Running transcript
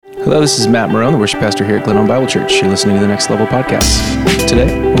Hello, this is Matt Marron, the worship pastor here at Glen Elm Bible Church. You're listening to the Next Level Podcast.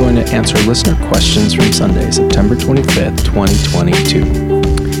 Today, we're going to answer listener questions from Sunday, September 25th,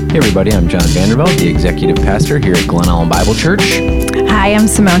 2022. Hey everybody, I'm John Vandervelde, the executive pastor here at Glen Elm Bible Church. Hi, I'm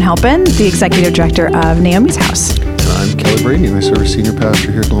Simone Halpin, the executive director of Naomi's House. And I'm Brady, and I serve as senior pastor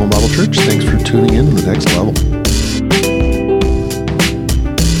here at Glen Elm Bible Church. Thanks for tuning in to the Next Level.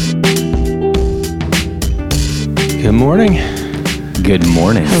 Good morning. Good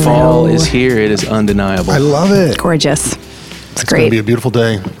morning. Hello. Fall is here. It is undeniable. I love it. Gorgeous. It's It's great. going to be a beautiful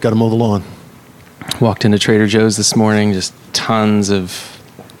day. Got to mow the lawn. Walked into Trader Joe's this morning, just tons of,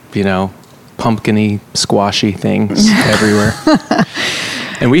 pumpkin-y, squashy things everywhere.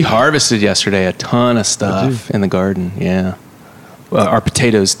 And we harvested yesterday a ton of stuff in the garden. Yeah. Well, our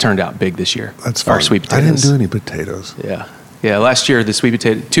potatoes turned out big this year. That's fine. Our sweet potatoes. I didn't do any potatoes. Yeah. Yeah, last year the sweet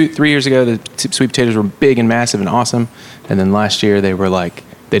potato, 3 years ago, the sweet potatoes were big and massive and awesome. And then last year they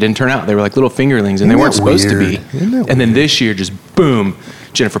didn't turn out. They were like little fingerlings, and they weren't supposed to be. And then this year, just boom,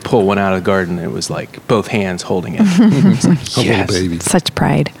 Jennifer Poole went out of the garden, and it was like both hands holding it. It's like, A yes. little baby. Such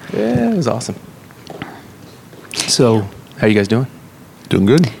pride. Yeah, it was awesome. So, how you guys doing? Doing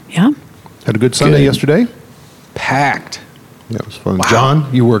good. Yeah. Had a good Sunday Good. yesterday. Packed. Yeah, it was fun. Wow.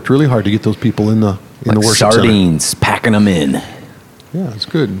 John, you worked really hard to get those people in the worship sardines, packing them in. center. Yeah, it's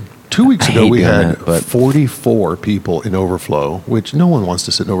good. 2 weeks I ago, hate we doing had that, but- 44 people in overflow, which no one wants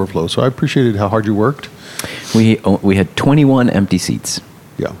to sit in overflow. So I appreciated how hard you worked. We had 21 empty seats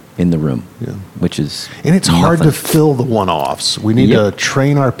Yeah. in the room, Yeah. which is And it's hard to nothing. fill the one-offs. We need Yep. to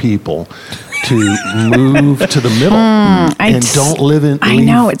train our people to move to the middle and don't live in. I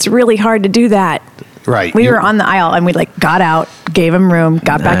know. It's really hard to do that. Right. We were on the aisle and we got out, gave him room,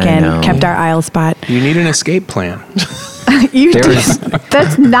 got back I in, know. kept our aisle spot. You need an escape plan. You There did. was-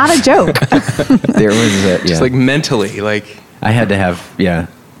 That's not a joke. There was Just like mentally, like, I had to have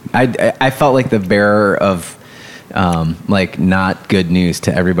I felt like the bearer of not good news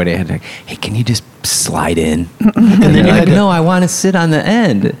to everybody. I had to, hey, can you just slide in? And then they're you like, had to- no, I want to sit on the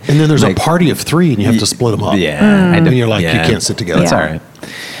end. And then there's Like, a party of three, and you have to split them up. Yeah, And you're like, you can't sit together. That's Yeah. all right.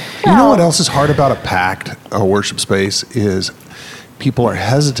 You know what else is hard about a packed worship space is people are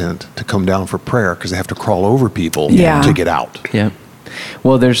hesitant to come down for prayer because they have to crawl over people Yeah. to get out. Yeah.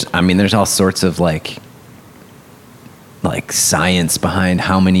 Well, there's all sorts of like science behind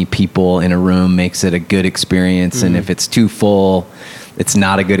how many people in a room makes it a good experience, and if it's too full, it's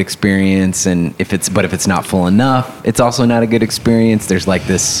not a good experience, and if it's not full enough, it's also not a good experience. There's like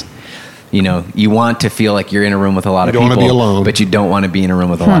this, you want to feel like you're in a room with a lot of You people, don't wanna be alone. but you don't want to be in a room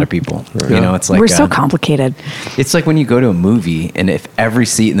with a lot of people. It's like We're so complicated. it's like when you go to a movie, and if every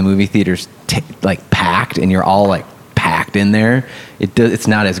seat in the movie theater's packed, and you're all packed in there, it's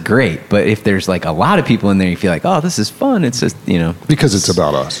not as great. But if there's a lot of people in there, you feel like, oh, this is fun. It's just Because it's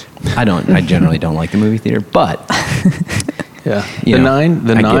about us. I generally don't like the movie theater, but yeah. You The know, I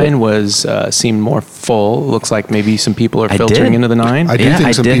get nine it. was seemed more full. Looks like maybe some people are I filtering did. into the 9. I do Yeah, think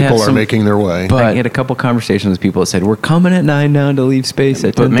I some did have people are some- making their way. But- I had a couple conversations with people that said, we're coming at 9 now to leave space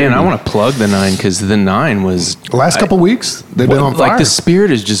at 10:30. But man, I want to plug the 9 because the 9 was the last couple weeks, they've been on fire. Like the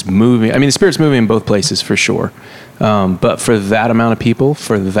spirit is just moving. I mean, the spirit's moving in both places for sure. But for that amount of people,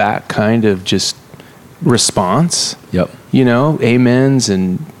 for that kind of just response, Yep. amens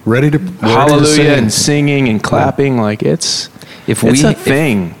and ready to hallelujah sing. and singing and clapping, like it's a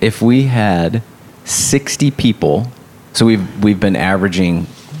thing. If we had 60 people, so we've been averaging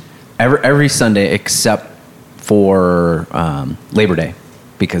every Sunday except for Labor Day,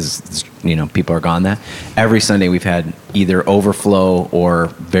 because people are gone that. Every Sunday we've had either overflow or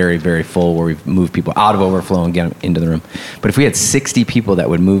very, very full, where we've moved people out of overflow and get them into the room. But if we had 60 people that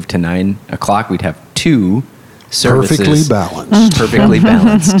would move to 9 o'clock, we'd have 2 services. Perfectly balanced. Perfectly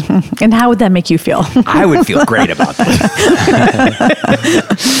balanced. And how would that make you feel? I would feel great about that.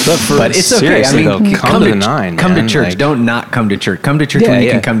 But it's okay. Seriously, I mean, though, come to the 9. Come man. to church. Like, Don't not come to church. Come to church Yeah, when you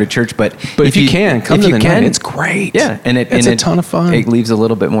yeah. can come to church. But if you can, come if to you the can, 9. It's great. Yeah, and it's a ton of fun. It leaves a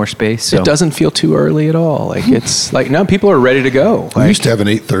little bit more space. So It doesn't feel too early at all. Like it's like now people are ready to go. We Like, used to have an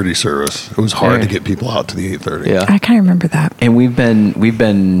 8:30 service. It was hard Yeah. to get people out to the 8:30. yeah. I kind of remember that. And we've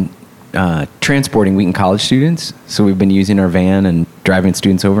been transporting Wheaton College students. So we've been using our van and driving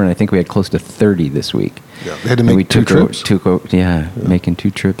students over, and I think we had close to 30 this week. Yeah, they had to And make we two took trips. making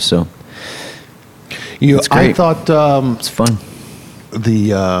 2 trips. So It's I great. thought it's fun.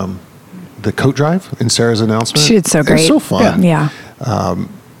 the coat drive in Sarah's announcement. She did so It was great. so fun. Yeah.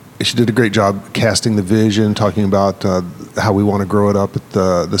 She did a great job casting the vision, talking about how we want to grow it up at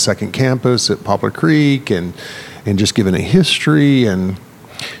the second campus at Poplar Creek, and just giving a history. And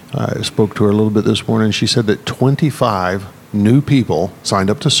I spoke to her a little bit this morning. She said that 25 new people signed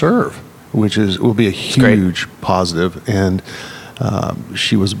up to serve, which will be a huge positive. And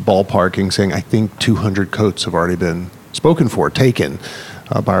she was ballparking, saying, I think 200 coats have already been taken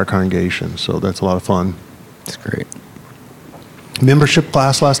by our congregation. So that's a lot of fun. That's great. Membership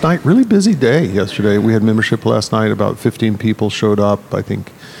class last night, really busy day yesterday. We had membership last night, about 15 people showed up, I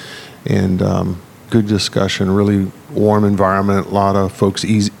think, and good discussion, really warm environment, a lot of folks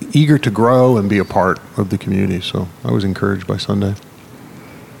eager to grow and be a part of the community. So I was encouraged by Sunday.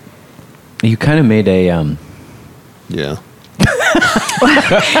 You kind of made a... Yeah.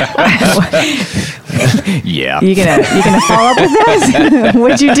 Yeah. You gonna follow up with this?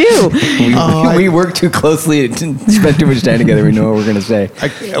 What'd you do? We work too closely and spend too much time together. We know what we're going to say.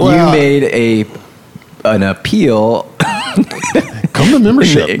 You made an appeal. Come to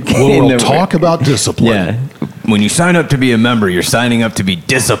membership. We'll talk about discipline. Yeah. When you sign up to be a member, you're signing up to be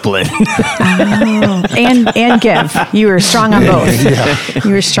disciplined. And give. You were strong on both. Yeah.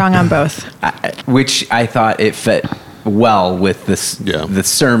 You were strong on both. Which I thought it fit well with this the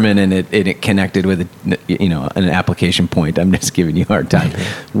sermon, and it connected with an application point. I'm just giving you a hard time.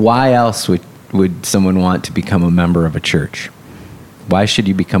 Why else would someone want to become a member of a church? Why should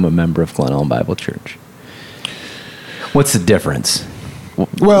you become a member of Glen Ellyn Bible Church? What's the difference?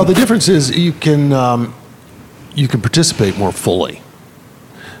 Well, the difference is you can participate more fully.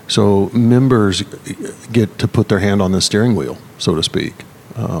 So members get to put their hand on the steering wheel, so to speak.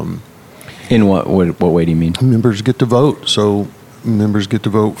 In what way do you mean? Members get to vote. So members get to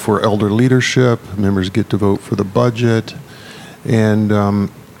vote for elder leadership. Members get to vote for the budget. And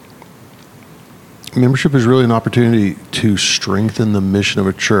membership is really an opportunity to strengthen the mission of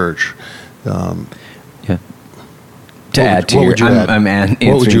a church. To add to your, I'm going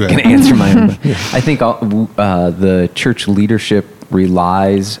to answer my own. I think the church leadership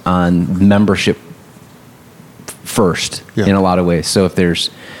relies on membership first in a lot of ways. So if there's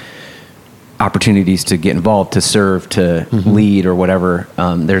opportunities to get involved, to serve, to lead, or whatever,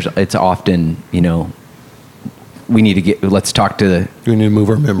 it's often we need to let's talk to we need to move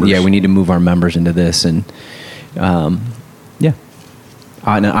our members. Yeah, we need to move our members into this, and an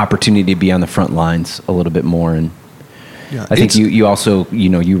opportunity to be on the front lines a little bit more. And I think you also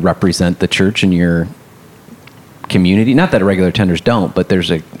you represent the church in your community. Not that regular attenders don't, but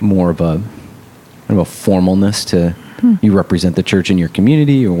there's more of a formalness to you represent the church in your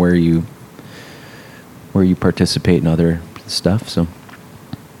community, or where you participate in other stuff. So,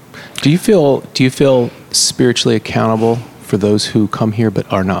 do you feel spiritually accountable for those who come here but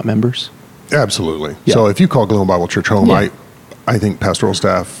are not members? Absolutely. Yeah. So if you call Glen Ellyn Bible Church home, I think pastoral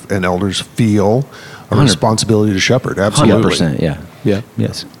staff and elders feel a responsibility to shepherd. Absolutely. 100%. Yeah.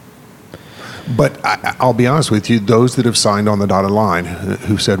 Yes. But I'll be honest with you, those that have signed on the dotted line,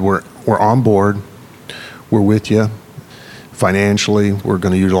 who said we're on board, we're with you financially, we're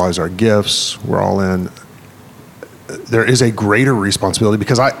going to utilize our gifts, we're all in. There is a greater responsibility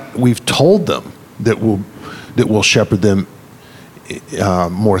because we've told them that we'll shepherd them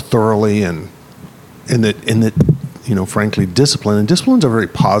more thoroughly and that frankly, discipline. And discipline's a very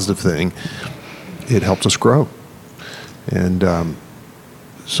positive thing. It helps us grow. And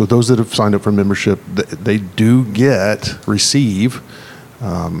so those that have signed up for membership, they do receive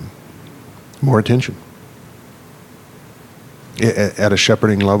more attention at a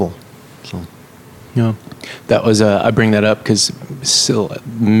shepherding level. So, yeah, that was I bring that up because still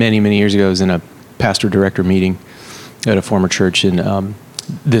many years ago I was in a pastor-director meeting at a former church, and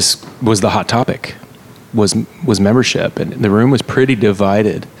this was the hot topic, was membership, and the room was pretty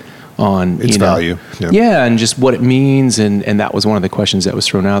divided on its value. Yeah, and just what it means, and that was one of the questions that was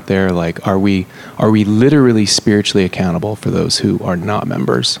thrown out there. Like, are we literally spiritually accountable for those who are not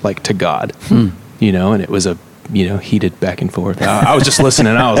members, like to God? And it was a heated back and forth. I was just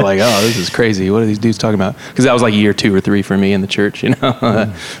listening. I was like, oh, this is crazy. What are these dudes talking about? Because that was like year 2 or 3 for me in the church, so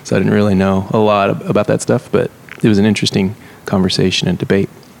I didn't really know a lot about that stuff, but it was an interesting conversation and debate.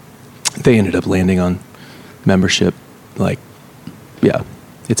 They ended up landing on membership,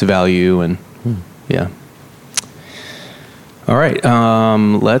 it's a value, and All right,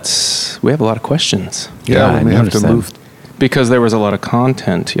 we have a lot of questions. Yeah, we may have to move because there was a lot of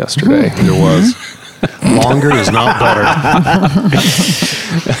content yesterday. There was. Longer is not better.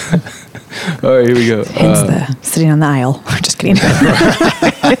 All right, here we go. Hence the sitting on the aisle. Just kidding.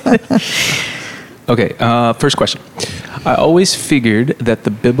 Okay, first question. I always figured that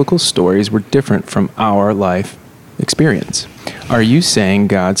the biblical stories were different from our life experience. Are you saying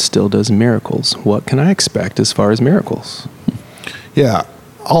God still does miracles? What can I expect as far as miracles? Yeah,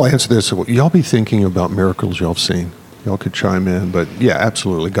 I'll answer this. Y'all be thinking about miracles y'all have seen. Y'all could chime in, but yeah,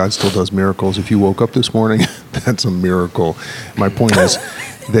 absolutely. God still does miracles. If you woke up this morning, that's a miracle. My point is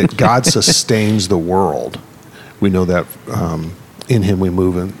that God sustains the world. We know that in Him we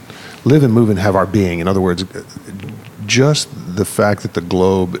live and move and have our being. In other words, just the fact that the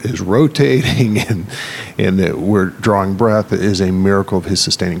globe is rotating and that we're drawing breath is a miracle of His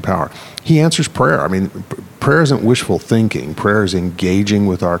sustaining power. He answers prayer. I mean, prayer isn't wishful thinking. Prayer is engaging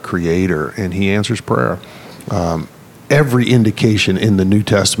with our Creator, and He answers prayer. Every indication in the New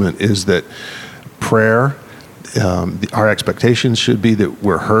Testament is that prayer, our expectations should be that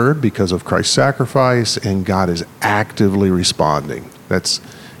we're heard because of Christ's sacrifice, and God is actively responding. That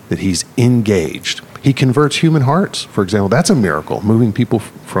He's engaged. He converts human hearts, for example. That's a miracle, moving people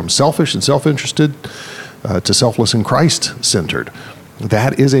from selfish and self-interested to selfless and Christ-centered.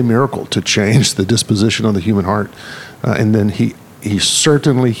 That is a miracle, to change the disposition of the human heart. And then He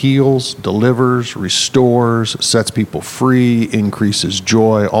certainly heals, delivers, restores, sets people free, increases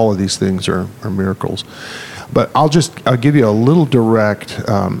joy. All of these things are miracles. But I'll give you a little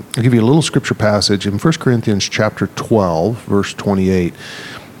I'll give you a little scripture passage in 1 Corinthians chapter 12, verse 28.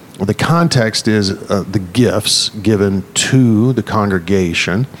 The context is the gifts given to the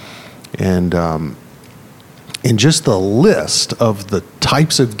congregation, and just the list of the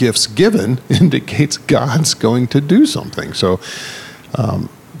types of gifts given indicates God's going to do something. So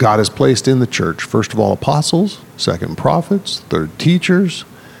God has placed in the church, first of all, apostles, second, prophets, third, teachers,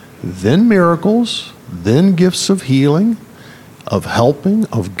 then miracles, then gifts of healing, of helping,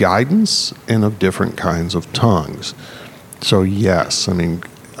 of guidance, and of different kinds of tongues. So yes, I mean,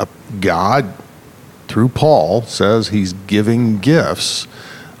 God, through Paul, says He's giving gifts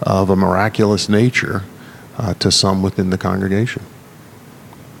of a miraculous nature to some within the congregation.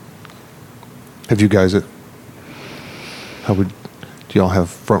 Have you guys, do y'all have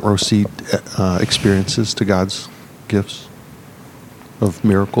front row seat experiences to God's gifts of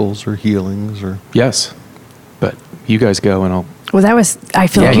miracles or healings or? Yes, but you guys go and I'll. Well, I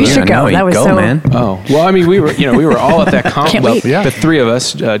feel like you should go. That was so. Man. Oh, well, I mean, we were all at that conference. Can't wait. The three of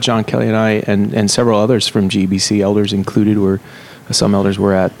us, John Kelly and I, and several others from GBC, elders included, some elders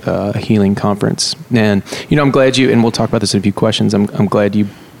were at a healing conference. And, I'm glad and we'll talk about this in a few questions, I'm glad you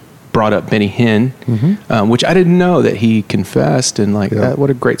brought up Benny Hinn, which I didn't know that he confessed, and that, what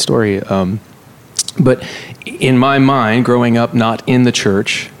a great story. But in my mind, growing up not in the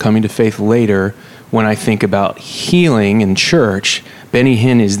church, coming to faith later, when I think about healing in church, Benny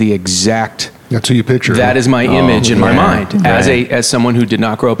Hinn is the exact. That's who you picture. That is my image in my mind as someone who did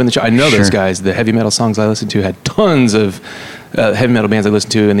not grow up in the church. I know those guys. The heavy metal songs I listened to had tons of heavy metal bands I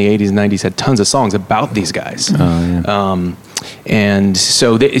listened to in the 80s and 90s had tons of songs about these guys. And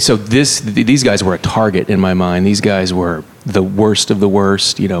so these guys were a target in my mind. These guys were the worst of the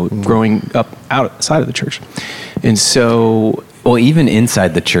worst, growing up outside of the church. And so. Well, even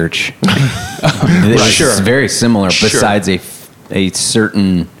inside the church, it's very similar. Besides a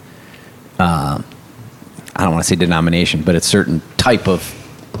certain, I don't want to say denomination, but a certain type of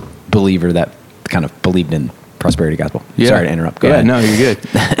believer that kind of believed in prosperity gospel. Yeah. Sorry to interrupt. Go ahead. No, you're good.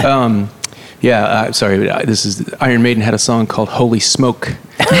 Sorry. This is Iron Maiden had a song called "Holy Smoke,"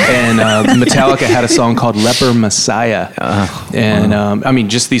 and Metallica had a song called "Leper Messiah."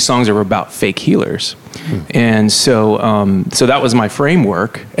 Just these songs are about fake healers, and so that was my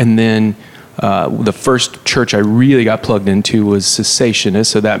framework. And then the first church I really got plugged into was cessationist,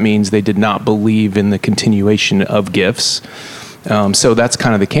 so that means they did not believe in the continuation of gifts. So that's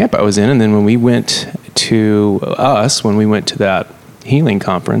kind of the camp I was in. And then when we went to that healing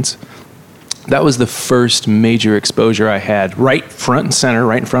conference, that was the first major exposure I had, right front and center,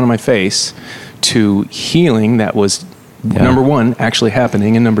 right in front of my face, to healing that was, number one, actually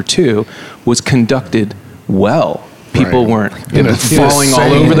happening, and number two, was conducted well. People weren't falling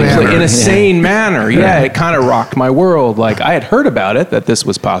all over the place in a sane manner. Yeah, it kind of rocked my world. Like, I had heard about it, that this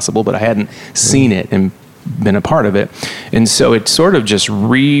was possible, but I hadn't seen it and been a part of it. And so it sort of just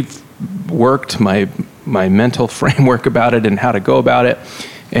reworked my mental framework about it and how to go about it.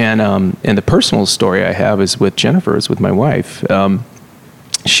 And the personal story I have is with Jennifer, is with my wife.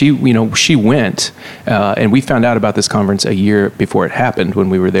 She went, and we found out about this conference a year before it happened, when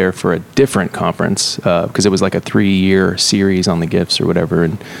we were there for a different conference, because it was like a 3-year series on the gifts or whatever.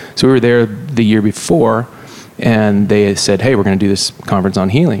 And so we were there the year before, and they said, "Hey, we're going to do this conference on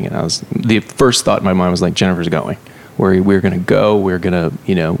healing." And the first thought in my mind was like, Jennifer's going. We're going to go. We're going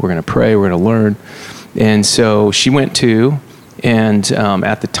to pray. We're going to learn. And so she went too. And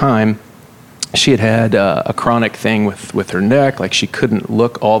at the time, she had a chronic thing with her neck, like she couldn't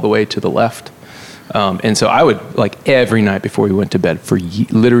look all the way to the left. And so I would, like, every night before we went to bed,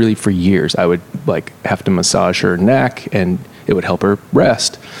 literally for years, I would, like, have to massage her neck, and it would help her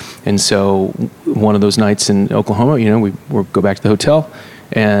rest. And so one of those nights in Oklahoma, we'll go back to the hotel,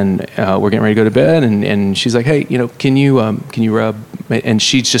 and we're getting ready to go to bed, and she's like, hey, can you rub? And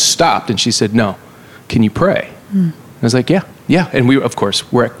she just stopped, and she said, no, can you pray? I was like, yeah. And we, of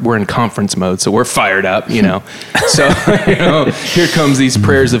course, we're in conference mode, so we're fired up, So, here comes these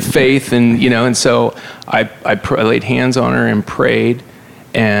prayers of faith, and so I laid hands on her and prayed,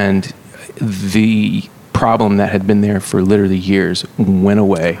 and the problem that had been there for literally years went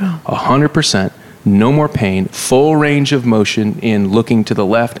away, 100%, no more pain, full range of motion in looking to the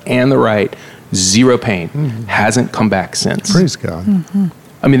left and the right, zero pain, hasn't come back since. Praise God.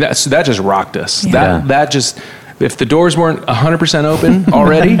 I mean, that just rocked us. Yeah. That just, if the doors weren't 100% open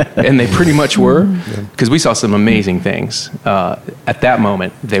already, and they pretty much were, because we saw some amazing things, at that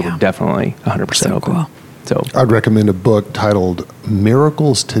moment, they were definitely 100% open. Cool. So I'd recommend a book titled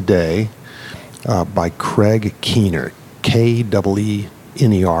Miracles Today by Craig Keener,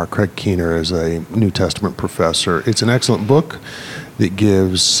 K-E-E-N-E-R. Craig Keener is a New Testament professor. It's an excellent book that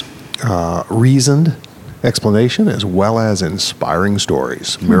gives reasoned explanation as well as inspiring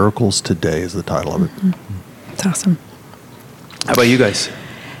stories. Miracles Today is the title of it. That's awesome. how about you guys?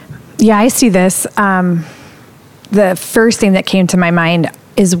 Yeah, I see this. The first thing that came to my mind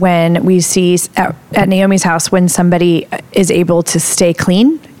is when we see at Naomi's house, when somebody is able to stay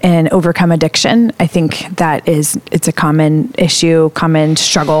clean and overcome addiction. I think it's a common issue, common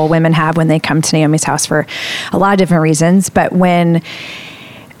struggle women have when they come to Naomi's house for a lot of different reasons. But when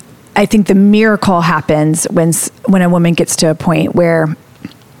I think the miracle happens when a woman gets to a point where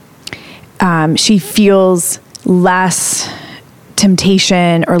she feels less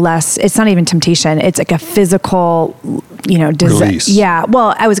temptation or less, it's not even temptation, it's like a physical, Release. Yeah.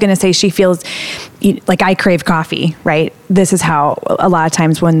 Well, I was going to say she feels like I crave coffee, right? This is how a lot of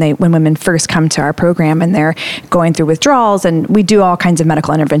times when women first come to our program and they're going through withdrawals, and we do all kinds of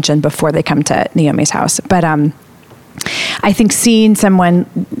medical intervention before they come to Naomi's house. But I think seeing someone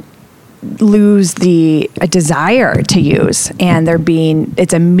lose a desire to use, and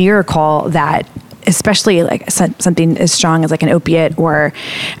it's a miracle that, especially like something as strong as like an opiate or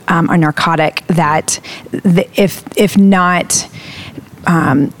a narcotic, that if not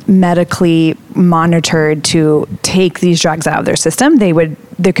medically monitored to take these drugs out of their system,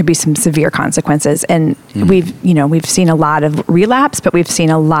 there could be some severe consequences. And we've seen a lot of relapse, but we've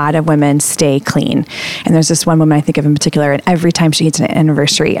seen a lot of women stay clean. And there's this one woman I think of in particular, and every time she hits an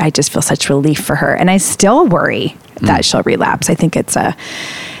anniversary, I just feel such relief for her. And I still worry that she'll relapse. I think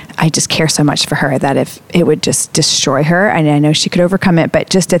I just care so much for her that if it would just destroy her, and I know she could overcome it, but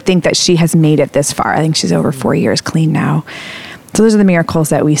just to think that she has made it this far. I think she's over 4 years clean now. So those are the miracles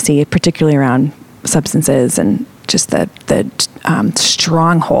that we see, particularly around substances and just the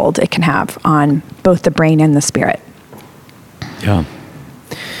stronghold it can have on both the brain and the spirit. Yeah.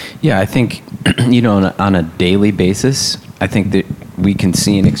 Yeah, I think, on a daily basis, I think that we can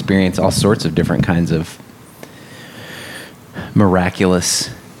see and experience all sorts of different kinds of miraculous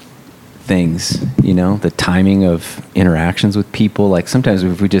things, the timing of interactions with people. Like sometimes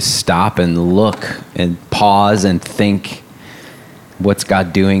if we just stop and look and pause and think, what's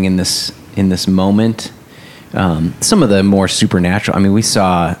God doing in this moment? Some of the more supernatural, we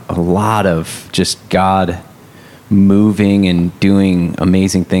saw a lot of just God moving and doing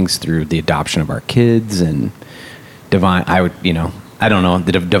amazing things through the adoption of our kids and divine, I don't know,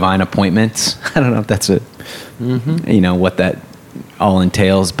 the divine appointments. I don't know if that's what that all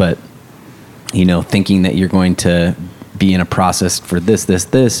entails, but thinking that you're going to be in a process for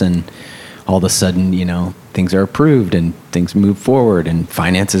this, and all of a sudden, things are approved and things move forward and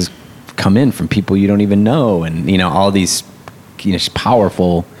finances come in from people you don't even know. And, all these,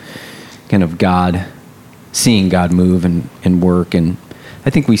 powerful kind of seeing God move and work. And I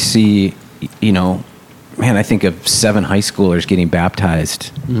think we see, I think of 7 high schoolers getting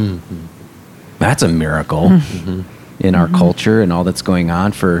baptized. Mm-hmm. That's a miracle in our culture and all that's going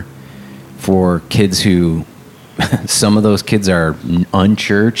on for kids who, some of those kids are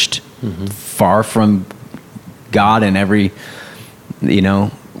unchurched, far from God in every,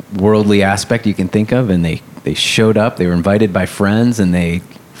 worldly aspect you can think of. And they showed up, they were invited by friends, and they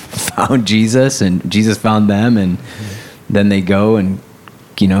found Jesus, and Jesus found them. And then they go and,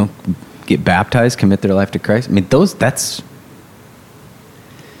 get baptized, commit their life to Christ.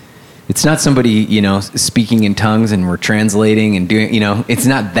 It's not somebody, speaking in tongues and we're translating and doing, it's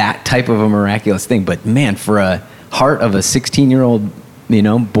not that type of a miraculous thing. But man, for a heart of a 16-year-old,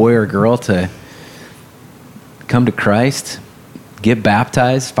 boy or girl to come to Christ, get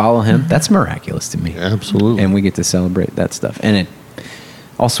baptized, follow him. That's miraculous to me. Absolutely. And we get to celebrate that stuff. And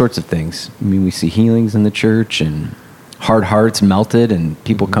all sorts of things. I mean, we see healings in the church and hard hearts melted and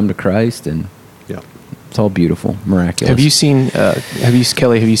people come to Christ, and it's all beautiful, miraculous. Have you seen,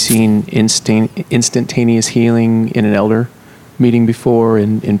 Kelly, have you seen instantaneous healing in an elder meeting before,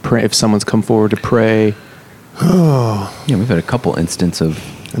 in pray, if someone's come forward to pray? Oh. Yeah, we've had a couple instances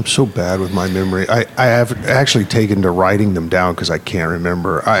of... I'm so bad with my memory. I have actually taken to writing them down because I can't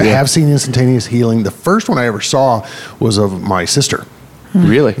remember. I have seen instantaneous healing. The first one I ever saw was of my sister.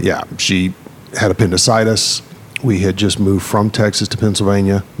 Really? Yeah. She had appendicitis. We had just moved from Texas to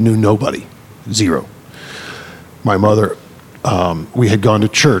Pennsylvania. Knew nobody. Zero. My mother, we had gone to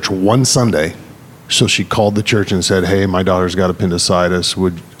church one Sunday. So she called the church and said, hey, my daughter's got appendicitis.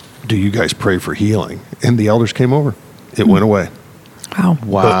 Do you guys pray for healing? And the elders came over. It went away.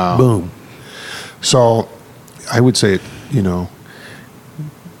 Wow. Boom. So I would say, and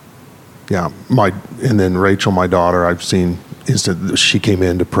then Rachel, my daughter, I've seen she came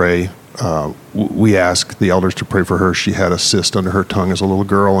in to pray. We asked the elders to pray for her. She had a cyst under her tongue as a little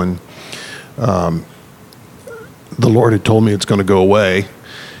girl, and the Lord had told me it's going to go away.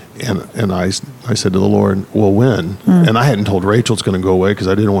 And I said to the Lord, well, when? And I hadn't told Rachel it's going to go away because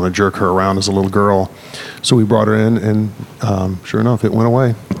I didn't want to jerk her around as a little girl. So we brought her in, and sure enough, it went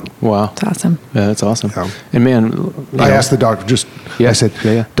away. Wow. That's awesome. Yeah, that's awesome. Yeah. And man, I asked the doctor I said,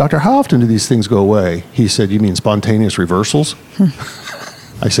 Doctor, how often do these things go away? He said, you mean spontaneous reversals?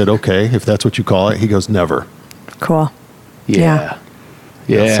 I said, okay, if that's what you call it. He goes, never. Cool. Yeah.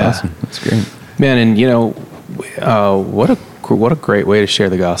 That's awesome. That's great. Man, and what a great way to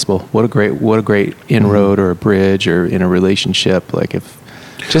share the gospel. What a great inroad or a bridge or in a relationship. Like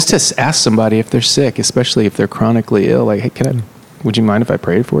just to ask somebody if they're sick, especially if they're chronically ill, like, hey, would you mind if I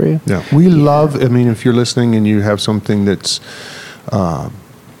prayed for you? Yeah. We love, if you're listening and you have something that's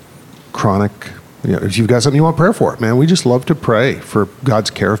chronic, if you've got something you want prayer for, man, we just love to pray for God's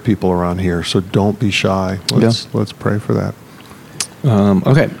care of people around here. So don't be shy. Let's pray for that.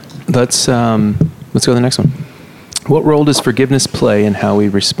 Okay. Let's go to the next one. What role does forgiveness play in how we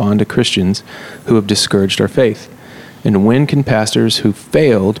respond to Christians who have discouraged our faith? And when can pastors who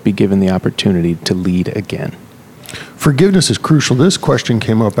failed be given the opportunity to lead again? Forgiveness is crucial. This question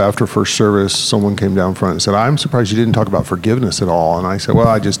came up after first service. Someone came down front and said, I'm surprised you didn't talk about forgiveness at all. And I said, well,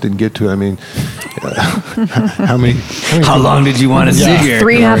 I just didn't get to it. How long did you want to sit here?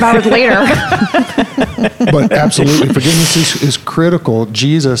 3.5 hours later. But absolutely, forgiveness is critical.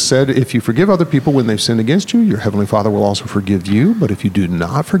 Jesus said, if you forgive other people when they've sinned against you, your heavenly Father will also forgive you. But if you do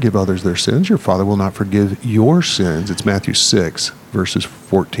not forgive others their sins, your Father will not forgive your sins. It's Matthew 6, verses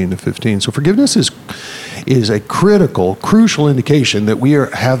 14 to 15. So forgiveness is a crucial indication that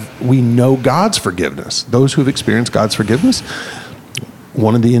we know God's forgiveness. Those who have experienced God's forgiveness,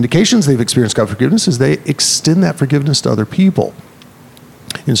 one of the indications they've experienced God's forgiveness is they extend that forgiveness to other people.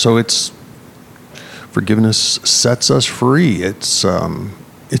 And so forgiveness sets us free. It's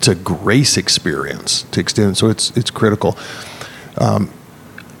a grace experience to extend. So it's critical.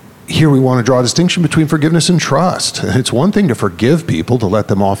 Here we want to draw a distinction between forgiveness and trust. It's one thing to forgive people, to let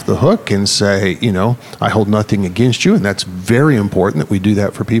them off the hook and say, I hold nothing against you, and that's very important that we do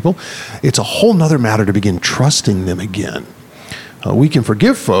that for people. It's a whole nother matter to begin trusting them again. We can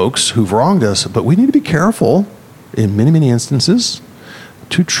forgive folks who've wronged us, but we need to be careful in many, many instances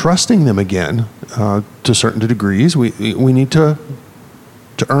to trusting them again to certain degrees. We need to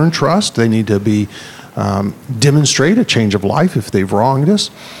earn trust. They need to be demonstrate a change of life if they've wronged us.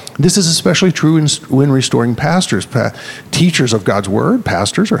 This is especially true when restoring pastors. Teachers of God's word,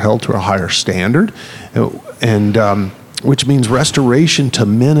 pastors, are held to a higher standard, and which means restoration to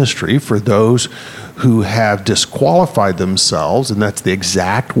ministry for those who have disqualified themselves, and that's the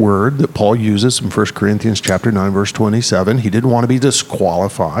exact word that Paul uses in 1 Corinthians chapter 9, verse 27. He didn't want to be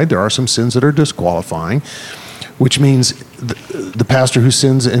disqualified. There are some sins that are disqualifying, which means the pastor who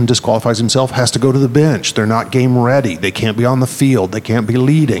sins and disqualifies himself has to go to the bench. They're not game ready. They can't be on the field. They can't be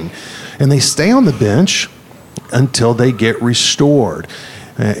leading. And they stay on the bench until they get restored.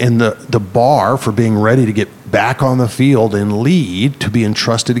 And the bar for being ready to get back on the field and lead, to be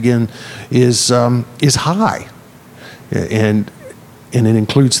entrusted again, is high. And it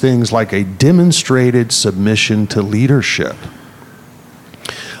includes things like a demonstrated submission to leadership,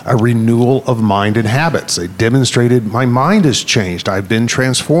 a renewal of mind and habits. They demonstrated, my mind has changed. I've been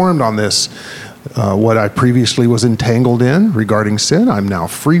transformed on this What I previously was entangled in regarding sin, I'm now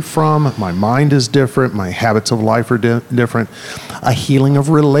free from. My mind is different. My habits of life are different. A healing of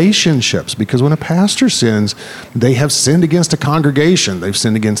relationships, because when a pastor sins, they have sinned against a congregation. They've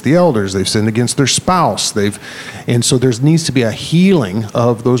sinned against the elders. They've sinned against their spouse. And so there needs to be a healing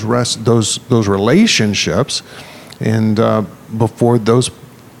of those relationships, and before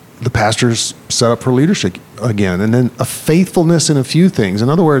the pastor's set up for leadership again. And then a faithfulness in a few things. In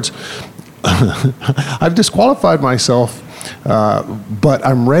other words, I've disqualified myself, but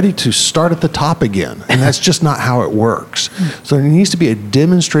I'm ready to start at the top again. And that's just not how it works. So there needs to be a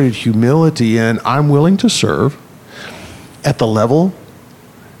demonstrated humility, and I'm willing to serve at the level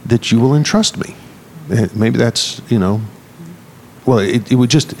that you will entrust me. And maybe that's, it would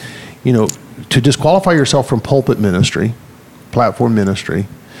just, to disqualify yourself from pulpit ministry, platform ministry,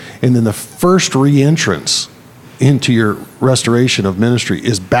 and then the first re-entrance into your restoration of ministry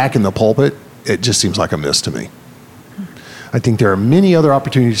is back in the pulpit, it just seems like a miss to me. I think there are many other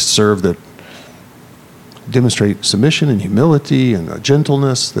opportunities to serve that demonstrate submission and humility and a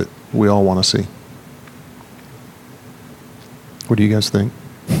gentleness that we all want to see. What do you guys think?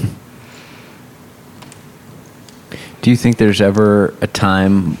 Do you think there's ever a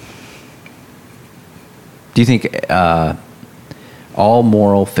time, do you think all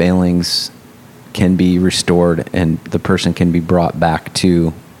moral failings can be restored and the person can be brought back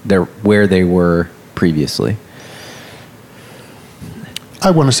to where they were previously?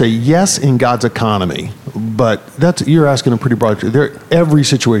 I want to say yes in God's economy, but you're asking a pretty broad. Every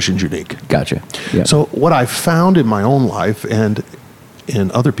situation is unique. Gotcha. Yeah. So what I found in my own life and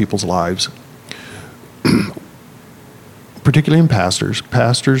in other people's lives, particularly in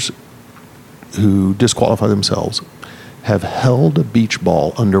pastors who disqualify themselves, have held a beach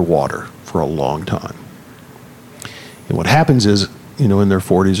ball underwater for a long time. And what happens is, in their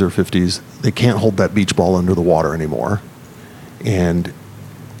 40s or 50s, they can't hold that beach ball under the water anymore. And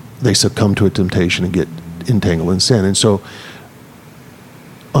they succumb to a temptation and get entangled in sin. And so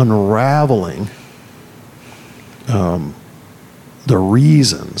unraveling the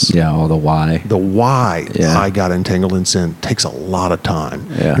reasons. Yeah, the why. The why I got entangled in sin takes a lot of time.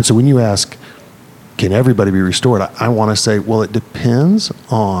 Yeah. And so when you ask, can everybody be restored? I want to say, well, it depends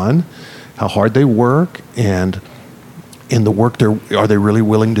on how hard they work, and in the work, are they really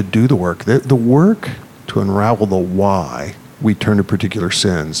willing to do the work? The work to unravel the why we turn to particular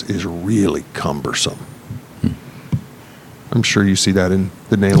sins is really cumbersome. I'm sure you see that in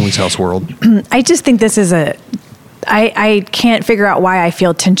the Naomi's House world. I just think this is I can't figure out why I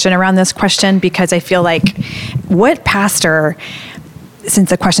feel tension around this question, because I feel like what pastor,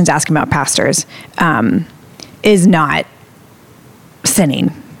 since the question's asking about pastors, is not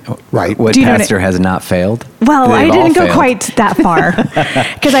sinning. Right. What pastor has not failed? Well, I didn't go quite that far,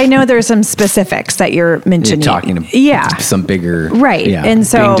 because I know there's some specifics that you're mentioning. You're talking about some bigger... Right. Yeah. And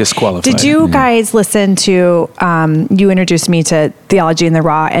so, being disqualified. Did you guys listen to, you introduced me to Theology in the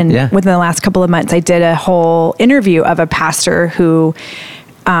Raw, and within the last couple of months, I did a whole interview of a pastor who,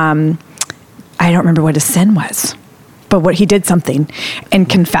 I don't remember what his sin was, but what he did something and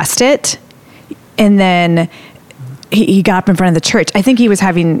confessed it, and then he got up in front of the church. I think he was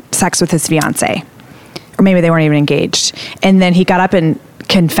having sex with his fiance, or maybe they weren't even engaged. And then he got up and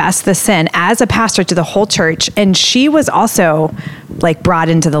confessed the sin as a pastor to the whole church. And she was also brought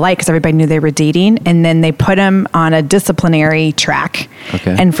into the light because everybody knew they were dating. And then they put him on a disciplinary track.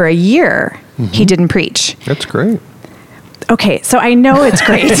 Okay. And for a year, he didn't preach. That's great. Okay, so I know it's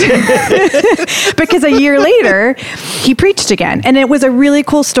great because a year later he preached again, and it was a really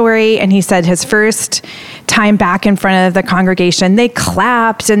cool story. And he said his first time back in front of the congregation, they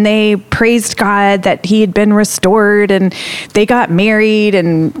clapped and they praised God that he had been restored, and they got married.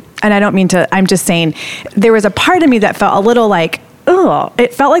 And I don't mean to, I'm just saying there was a part of me that felt a little like, oh,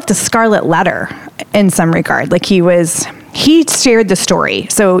 it felt like the Scarlet Letter in some regard. Like he shared the story.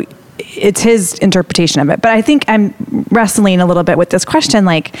 So it's his interpretation of it. But I think I'm wrestling a little bit with this question.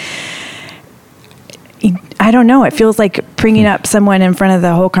 I don't know. It feels like bringing up someone in front of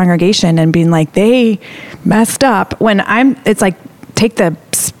the whole congregation and being like, they messed up, when it's like, take the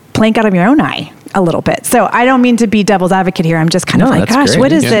plank out of your own eye a little bit. So I don't mean to be devil's advocate here. I'm just kind of like, gosh, great.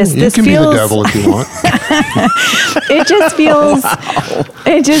 What is this? You this can feels, be the devil if you want.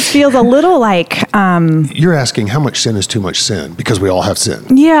 It just feels a little like, you're asking how much sin is too much sin, because we all have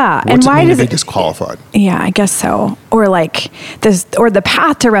sin. Yeah. What's and why does it be disqualified? Yeah, I guess so. Or this, or the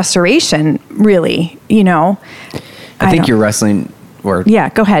path to restoration, really, I think you're wrestling yeah,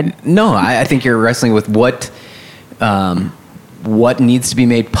 go ahead. No, I think you're wrestling with what needs to be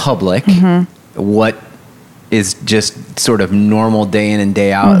made public, what is just sort of normal day in and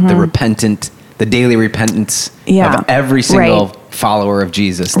day out, the the daily repentance of every single follower of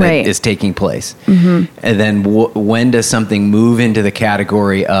Jesus that is taking place. And then when does something move into the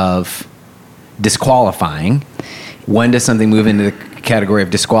category of disqualifying? When does something move into the category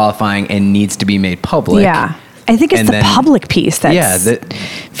of disqualifying and needs to be made public? Yeah. I think it's public piece that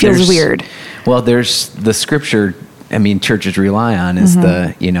feels weird. Well, there's the scripture, I mean, churches rely on is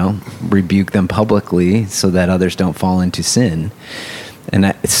the, rebuke them publicly so that others don't fall into sin.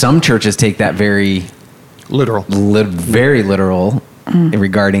 And some churches take that very literal, very literal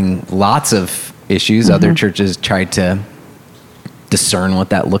regarding lots of issues. Other churches try to discern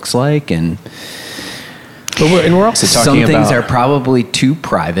what that looks like. And we're also talking some things are probably too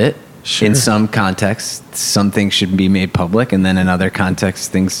private. Sure. In some contexts, some things should be made public, and then in other contexts,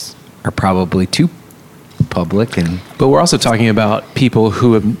 things are probably too public. But we're also talking about people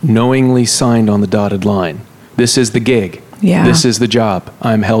who have knowingly signed on the dotted line. This is the gig. Yeah. This is the job.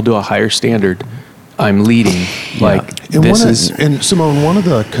 I'm held to a higher standard. I'm leading. And Simone, one of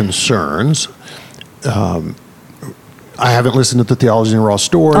the concerns, I haven't listened to the Theology in Raw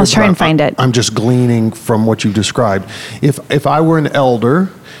story. I'll try and find it. I'm just gleaning from what you've described. If I were an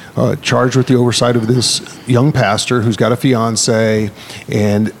elder charged with the oversight of this young pastor who's got a fiance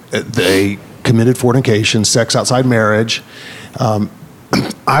and they committed fornication, sex outside marriage,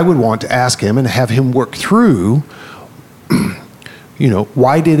 I would want to ask him and have him work through,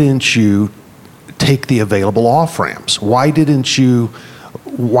 why didn't you take the available off-ramps? Why isn't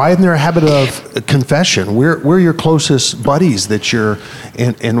there a habit of confession? We're your closest buddies that you're,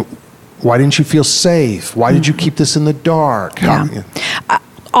 and why didn't you feel safe? Why did you keep this in the dark?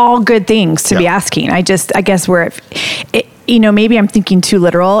 All good things to be asking. I guess maybe I'm thinking too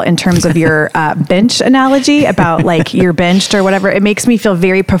literal in terms of your bench analogy about like you're benched or whatever. It makes me feel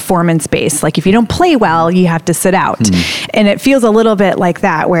very performance based. Like if you don't play well, you have to sit out. And it feels a little bit like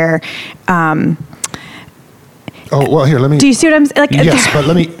that where, here, let me... Do you see what I'm like? Yes, but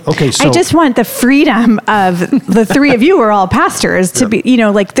let me... Okay, so... I just want the freedom of the three of you who are all pastors to be,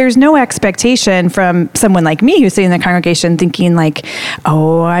 there's no expectation from someone like me who's sitting in the congregation thinking like,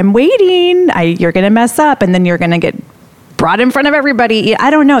 oh, I'm waiting. You're going to mess up and then you're going to get brought in front of everybody. I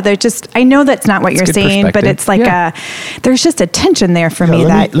don't know. I know that's not what you're saying, but it's like there's just a tension there for me.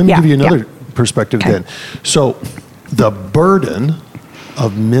 Let me give you another perspective then. So the burden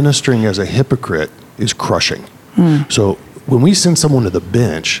of ministering as a hypocrite is crushing. So when we send someone to the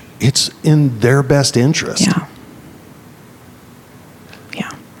bench, it's in their best interest.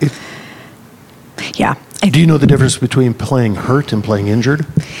 Yeah. Do you know the difference between playing hurt and playing injured?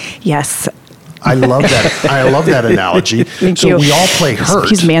 Yes. I love that. I love that analogy. Thank you. We all play hurt.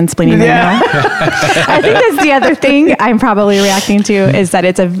 He's mansplaining right now. I think that's the other thing I'm probably reacting to is that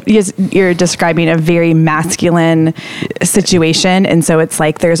you're describing a very masculine situation, and so it's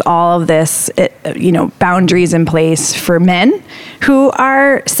like there's all of this, boundaries in place for men who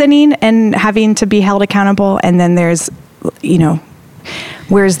are sinning and having to be held accountable, and then there's,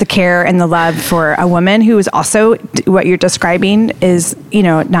 where's the care and the love for a woman who is also what you're describing is,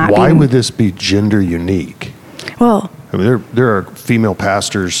 not Why would this be gender unique? Well, I mean, there are female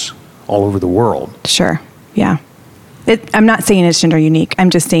pastors all over the world. Sure. Yeah. I'm not saying it's gender unique.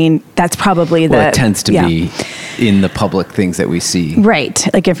 I'm just saying that's probably it tends to be in the public things that we see. Right.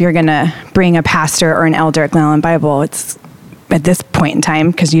 Like if you're going to bring a pastor or an elder at Glen Ellen Bible, it's at this point in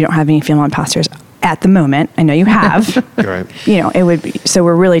time, because you don't have any female pastors at the moment. I know you have. Right. It would be, so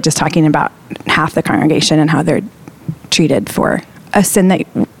we're really just talking about half the congregation and how they're treated for a sin that,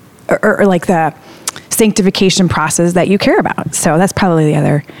 or like the sanctification process that you care about. So that's probably the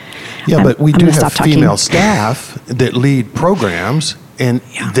other. Yeah, but we do have female staff that lead programs, and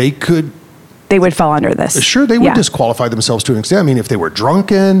they would fall under this. Sure, they would disqualify themselves to an extent. I mean, if they were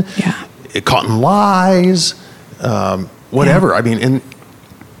drunken, caught in lies, whatever. I mean,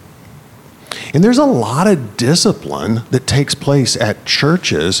 and there's a lot of discipline that takes place at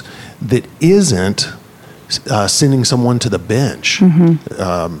churches that isn't sending someone to the bench.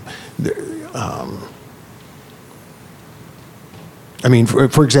 I mean,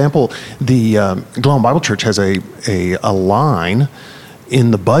 for example, the Glen Bible Church has a line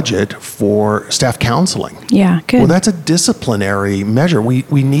in the budget for staff counseling. Yeah, good. Well, that's a disciplinary measure. We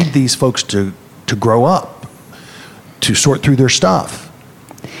need these folks to grow up, to sort through their stuff.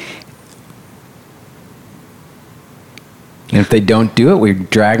 And if they don't do it, we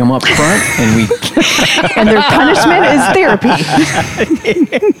drag them up front and we... and their punishment is therapy.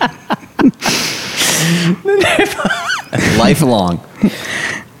 Lifelong.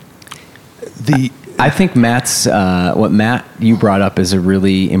 I think Matt's, what Matt, you brought up is a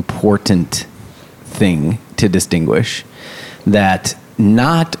really important thing to distinguish, that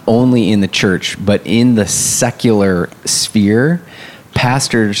not only in the church, but in the secular sphere,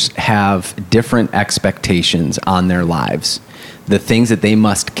 pastors have different expectations on their lives, the things that they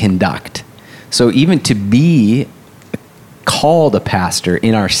must conduct. So even to be called a pastor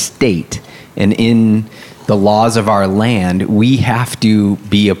in our state and in the laws of our land, we have to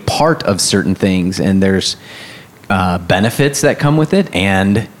be a part of certain things, and there's benefits that come with it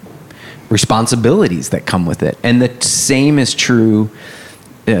and responsibilities that come with it. And the same is true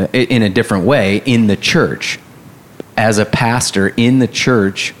in a different way in the church. As a pastor in the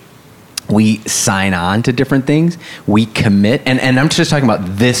church, we sign on to different things. We commit, and I'm just talking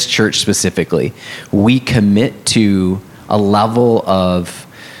about this church specifically. We commit to a level of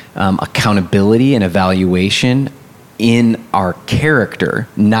accountability and evaluation in our character,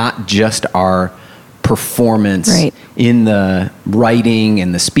 not just our performance in the writing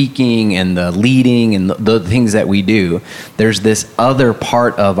and the speaking and the leading and the things that we do. There's this other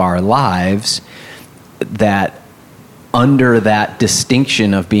part of our lives that, under that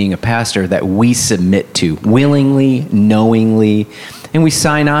distinction of being a pastor, that we submit to willingly, knowingly, and we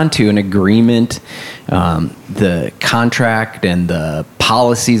sign on to an agreement, the contract and the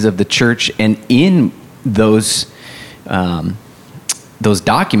policies of the church. And in those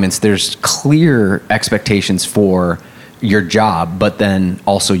documents, there's clear expectations for your job, but then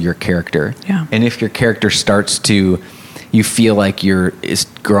also your character. Yeah. And if your character starts to, you feel like you're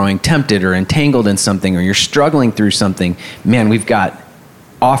growing tempted or entangled in something, or you're struggling through something, man, we've got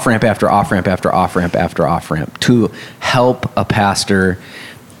off-ramp after off-ramp after off-ramp after off-ramp to help a pastor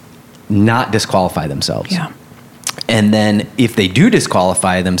not disqualify themselves. Yeah. And then if they do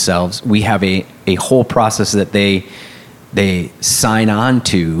disqualify themselves, we have a whole process that they sign on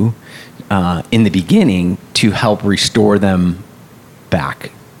to in the beginning to help restore them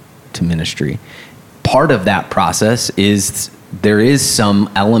back to ministry. Part of that process is there is some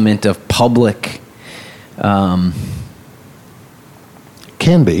element of public.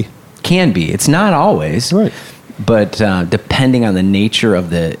 Can be. It's not always, right? But depending on the nature of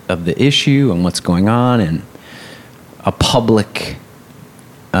the issue and what's going on, and a public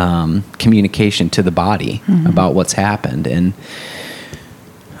communication to the body about what's happened, and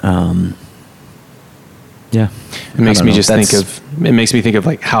yeah, it makes me think of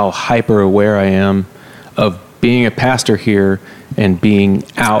like how hyper aware I am of being a pastor here and being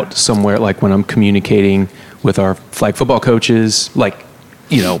out somewhere, like when I'm communicating with our flag football coaches, like,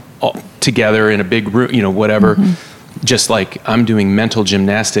 all together in a big room, whatever, just like I'm doing mental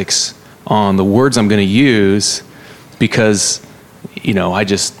gymnastics on the words I'm going to use, because,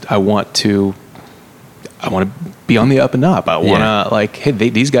 I want to be on the up and up. I want to hey,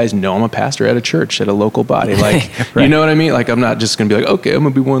 these guys know I'm a pastor at a church, at a local body. Like, right. You know what I mean? Like, I'm not just going to be like, okay, I'm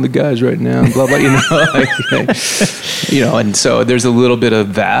going to be one of the guys right now, blah, blah, and so there's a little bit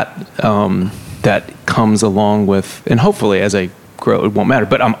of that, that comes along with, and hopefully as I grow, it won't matter.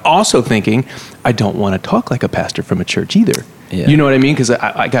 But I'm also thinking, I don't want to talk like a pastor from a church either. Yeah. You know what I mean? Because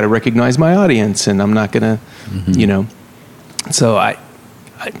I got to recognize my audience, and I'm not going to, so I'm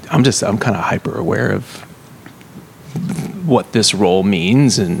kind of hyper aware of what this role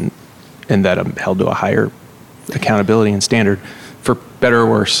means, and that I'm held to a higher accountability and standard, for better or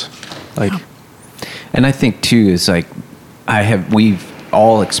worse. And I think too is we've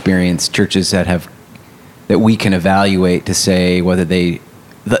all experienced churches that we can evaluate to say whether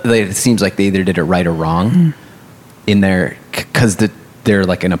it seems like they either did it right or wrong in there, because they're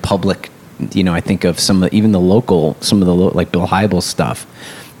like in a public. I think of some of the local like Bill Hybels stuff,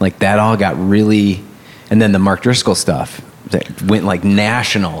 like that all got really, and then the Mark Driscoll stuff that went like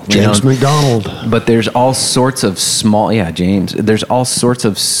national. James McDonald. But there's all sorts of James. There's all sorts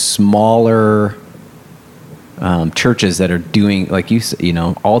of smaller churches that are doing, like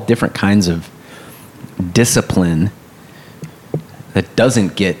all different kinds of discipline that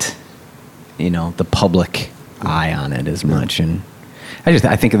doesn't get, the public eye on it as much. And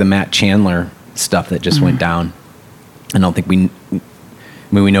I think of the Matt Chandler stuff that just went down. I don't think we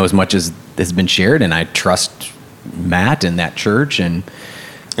know as much as has been shared, and I trust Matt and that church, and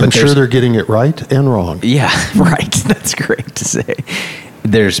I'm sure they're getting it right and wrong. Yeah, right. That's great to say.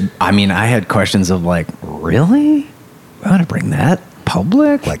 I had questions of like, really? I want to bring that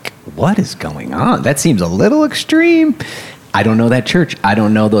public? Like, what is going on? That seems a little extreme. I don't know that church. I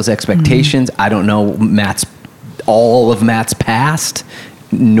don't know those expectations. I don't know all of Matt's past,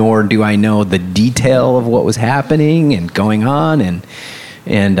 nor do I know the detail of what was happening and going on.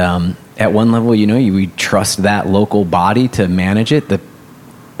 And at one level, we trust that local body to manage it.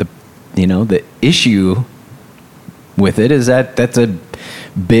 The issue with it is that that's a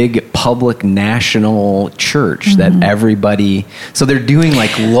big public national church that everybody, so they're doing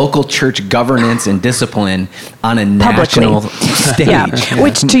like local church governance and discipline on a national stage. Yeah.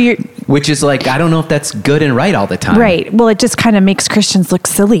 Which is like, I don't know if that's good and right all the time. Right. Well, it just kind of makes Christians look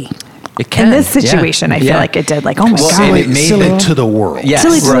silly. It can. In this situation, I feel like it did. Like, oh my God. And it made silly to the world. Yes.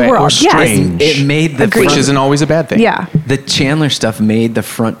 Silly to the world. Or strange. It made the Which isn't always a bad thing. Yeah. The Chandler stuff made the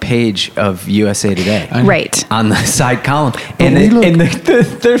front page of USA Today. Right. On the side column. And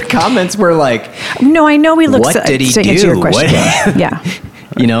the comments were like, no, I know we look what did he to answer do? your question. Yeah.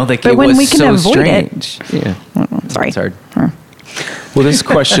 You know, like But it when was we can so avoid it- strange. Yeah. Sorry. It's hard. Well, this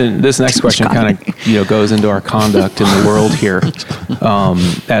next question kind of goes into our conduct in the world here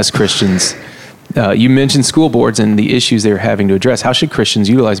as Christians. You mentioned school boards and the issues they're having to address. How should Christians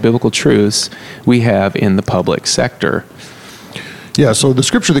utilize biblical truths we have in the public sector? Yeah, so the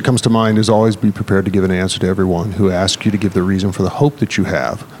scripture that comes to mind is always be prepared to give an answer to everyone who asks you to give the reason for the hope that you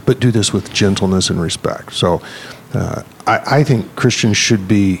have, but do this with gentleness and respect. So I think Christians should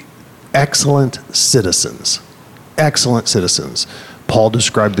be excellent citizens. Excellent citizens. Paul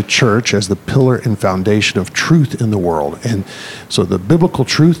described the church as the pillar and foundation of truth in the world. And so the biblical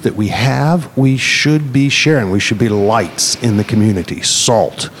truth that we have, we should be sharing. We should be lights in the community,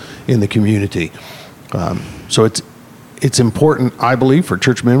 salt in the community. So it's important, I believe, for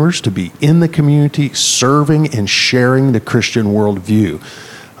church members to be in the community, serving and sharing the Christian worldview.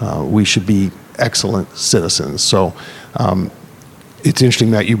 We should be excellent citizens. So it's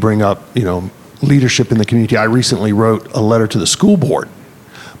interesting that you bring up, leadership in the community. I recently wrote a letter to the school board,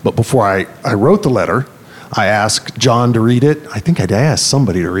 but before I wrote the letter, I asked John to read it. I think I asked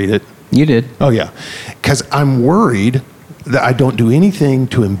somebody to read it. You did. Oh, yeah. Because I'm worried that I don't do anything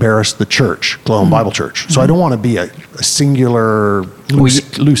to embarrass the church, Cologne Bible Church. So I don't want to be a singular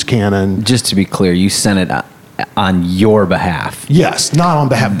loose cannon. Just to be clear, you sent it on your behalf. Yes, not on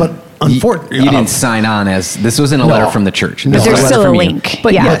behalf, but unfortunately. You didn't sign on as, this wasn't a letter from the church. No. But there's This was still a from you. link.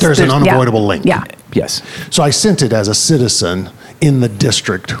 But yeah. But there's an unavoidable link. Yeah. Yes. So I sent it as a citizen in the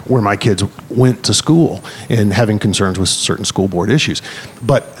district where my kids went to school and having concerns with certain school board issues.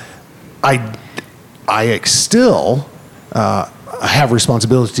 But I still have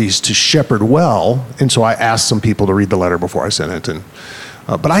responsibilities to shepherd well, and so I asked some people to read the letter before I sent it. And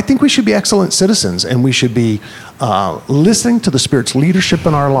but I think we should be excellent citizens, and we should be listening to the Spirit's leadership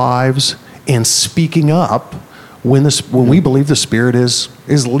in our lives and speaking up when we believe the Spirit is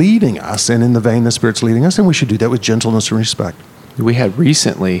leading us, and in the vein the Spirit's leading us, and we should do that with gentleness and respect. We had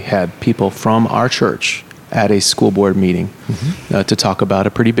recently had people from our church at a school board meeting to talk about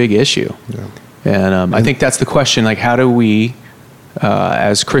a pretty big issue. Yeah. And I think that's the question, like how do we,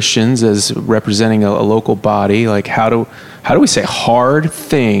 as Christians, as representing a local body, like how do we say hard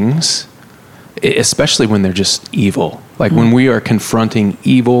things, especially when they're just evil? Like when we are confronting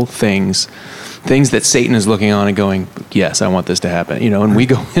evil things that Satan is looking on and going, yes, I want this to happen. And we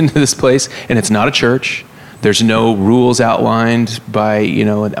go into this place and it's not a church. There's no rules outlined by,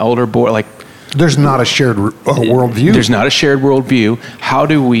 an elder board. Like there's not a shared worldview. There's not a shared worldview. How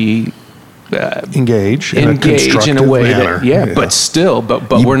do we engage in a way manner.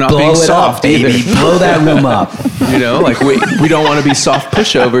 But we're not being soft either. Blow that room up. Like we don't want to be soft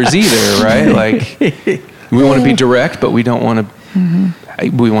pushovers either, right? Like we want to be direct, but we don't want to.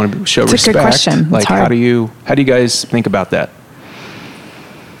 We want to show respect. It's a good question. Like how do you guys think about that?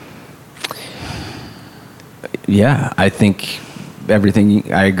 Yeah, I think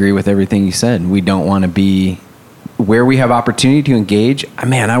I agree with everything you said. We don't want to be where we have opportunity to engage.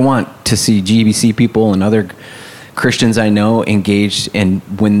 Man, I want to see GBC people and other Christians I know engaged, and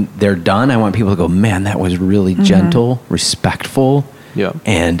when they're done, I want people to go, man, that was really gentle, respectful,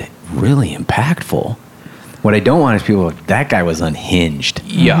 and really impactful. What I don't want is people, that guy was unhinged.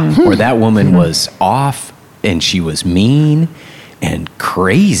 Yeah. Or that woman was off and she was mean and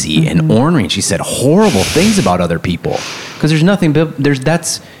crazy and ornery, and she said horrible things about other people. Because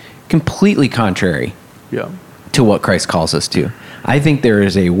that's completely contrary to what Christ calls us to. I think there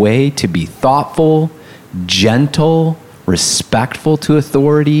is a way to be thoughtful, gentle, respectful to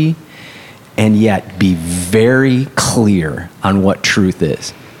authority, and yet be very clear on what truth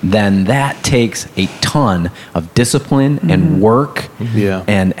is. Then that takes a ton of discipline and work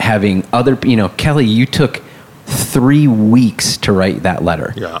and having other, Kelly, you took 3 weeks to write that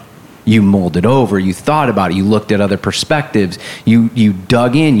letter. Yeah. You mulled it over, you thought about it, you looked at other perspectives, you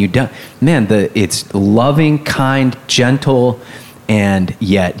dug in, it's loving, kind, gentle, and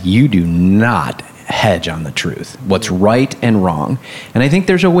yet you do not hedge on the truth, what's right and wrong. And I think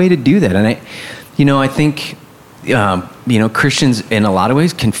there's a way to do that. And I think Christians in a lot of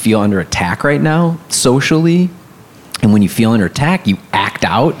ways can feel under attack right now socially. And when you feel under attack, you act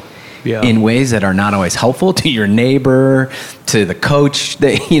out in ways that are not always helpful to your neighbor, to the coach,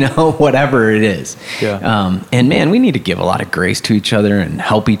 that, whatever it is. Yeah. And man, we need to give a lot of grace to each other and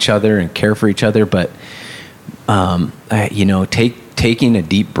help each other and care for each other. But, taking a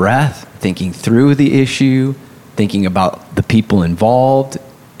deep breath, thinking through the issue, thinking about the people involved.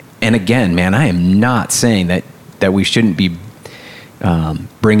 And again, man, I am not saying that we shouldn't be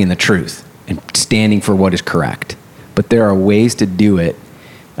bringing the truth and standing for what is correct. But there are ways to do it.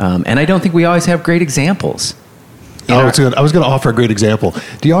 And I don't think we always have great examples. I was going to offer a great example.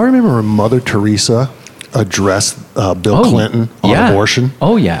 Do y'all remember when Mother Teresa addressed Bill Clinton on abortion?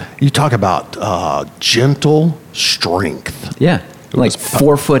 Oh, yeah. You talk about gentle strength. Yeah. Like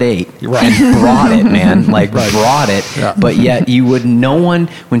 4'8", right. and brought it, man. Brought it. Yeah. But yet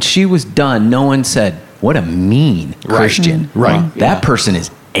when she was done, no one said, what a mean Christian. Right. That person is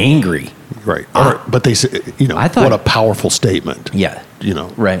angry. Right. But they said, I thought, what a powerful statement. Yeah.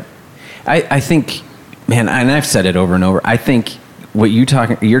 Right. I think, man, and I've said it over and over, I think what you're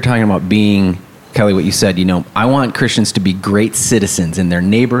talking about being, Kelly, what you said, I want Christians to be great citizens in their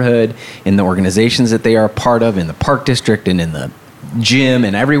neighborhood, in the organizations that they are a part of, in the park district and in the gym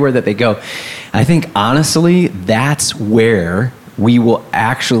and everywhere that they go. I think, honestly, that's where we will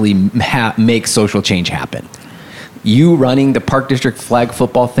actually make social change happen. You running the park district flag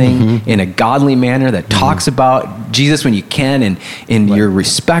football thing in a godly manner that talks about Jesus when you can, and you're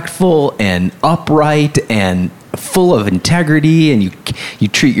respectful and upright and full of integrity, and you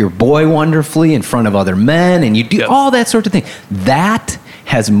treat your boy wonderfully in front of other men, and you do all that sort of thing. That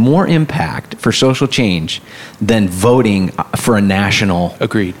has more impact for social change than voting for a national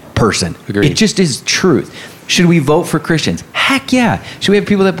person. Agreed. It just is truth. Should we vote for Christians? Heck yeah. Should we have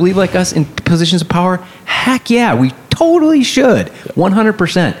people that believe like us in positions of power? Heck yeah. We totally should.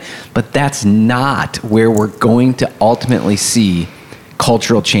 100%. But that's not where we're going to ultimately see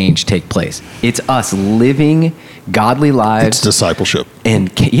cultural change take place. It's us living godly lives. It's discipleship. And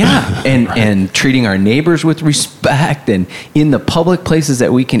and treating our neighbors with respect, and in the public places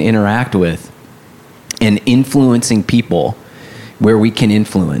that we can interact with, and influencing people where we can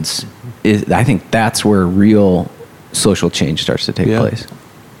influence. I think that's where real social change starts to take place.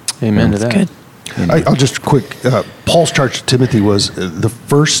 Amen to that. Good. I'll just quick. Paul's charge to Timothy was the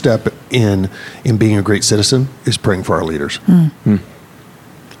first step in being a great citizen is praying for our leaders.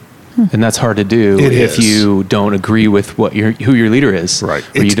 And that's hard to do if you don't agree with who your leader is. Right.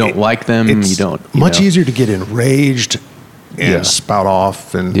 Or you don't like them. It's much easier to get enraged and spout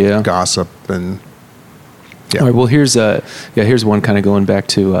off and gossip and. Yeah. All right. Well, here's one kind of going back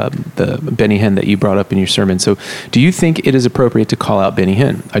to the Benny Hinn that you brought up in your sermon. So, do you think it is appropriate to call out Benny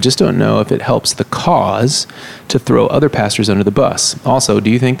Hinn? I just don't know if it helps the cause to throw other pastors under the bus. Also, do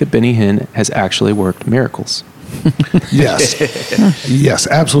you think that Benny Hinn has actually worked miracles? Yes. Yes,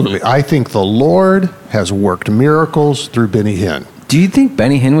 absolutely. I think the Lord has worked miracles through Benny Hinn. Do you think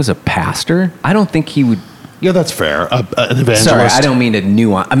Benny Hinn was a pastor? I don't think he would. Yeah, that's fair. An evangelist. Sorry, I don't mean to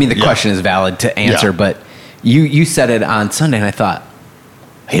nuance. I mean, the question is valid to answer, but you said it on Sunday, and I thought,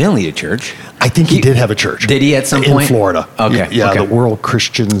 he didn't lead a church. I think he did have a church. Did he at some point? In Florida. Okay. Yeah, the World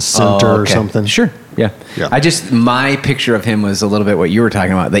Christian Center or something. Sure. Yeah. My picture of him was a little bit what you were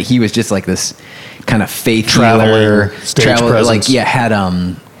talking about, that he was just like this kind of faith traveler, stage presence. Like, had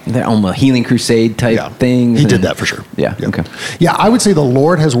almost healing crusade type thing. He did that for sure. Yeah. Okay. Yeah, I would say the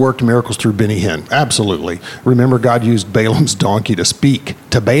Lord has worked miracles through Benny Hinn. Absolutely. Remember, God used Balaam's donkey to speak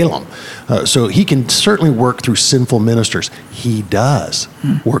to Balaam. So he can certainly work through sinful ministers. He does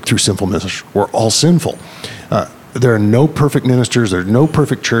work through sinful ministers. We're all sinful. There are no perfect ministers. There's no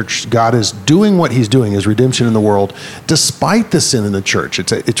perfect church. God is doing what he's doing, his redemption in the world, despite the sin in the church.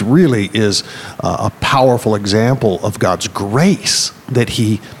 It really is a powerful example of God's grace that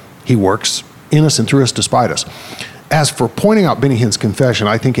he works in us and through us despite us. As for pointing out Benny Hinn's confession,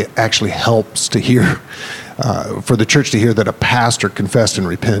 I think it actually helps to hear, for the church to hear that a pastor confessed and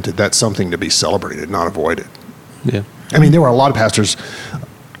repented. That's something to be celebrated, not avoided. Yeah. I mean, there were a lot of pastors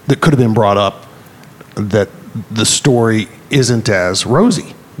that could have been brought up that the story isn't as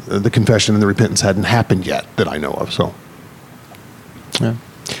rosy. The confession and the repentance hadn't happened yet that I know of. So, yeah.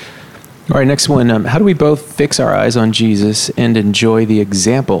 All right, next one. How do we both fix our eyes on Jesus and enjoy the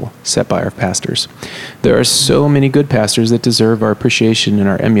example set by our pastors? There are so many good pastors that deserve our appreciation and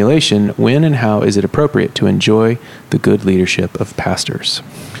our emulation. When and how is it appropriate to enjoy the good leadership of pastors?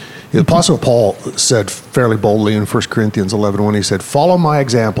 The Apostle Paul said fairly boldly in 1 Corinthians 11:1, he said, "Follow my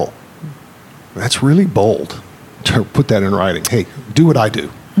example." That's really bold to put that in writing. Hey, do what I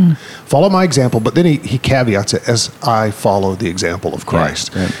do. Follow my example, but then he caveats it, as I follow the example of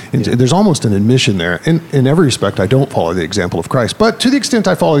Christ. Yeah, And there's almost an admission there. In every respect, I don't follow the example of Christ, but to the extent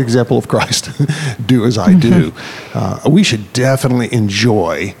I follow the example of Christ, do as I do. We should definitely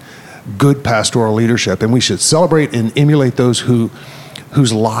enjoy good pastoral leadership, and we should celebrate and emulate those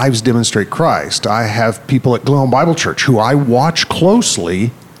whose lives demonstrate Christ. I have people at Glen Bible Church who I watch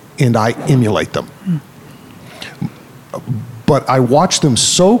closely and I emulate them. But I watch them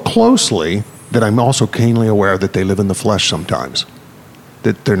so closely that I'm also keenly aware that they live in the flesh sometimes,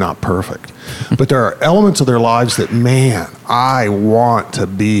 that they're not perfect. But there are elements of their lives that, man, I want to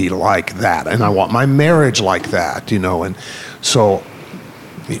be like that, and I want my marriage like that, and so,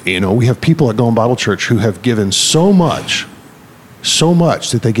 we have people at Glen Bible Church who have given so much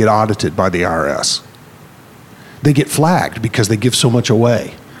that they get audited by the IRS. They get flagged because they give so much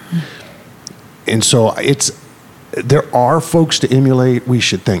away. And so there are folks to emulate. We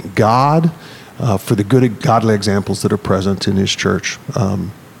should thank God for the good, godly examples that are present in his church,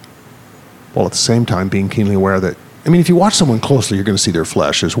 while at the same time being keenly aware that, if you watch someone closely, you're going to see their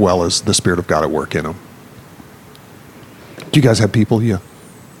flesh as well as the Spirit of God at work in them. Do you guys have people you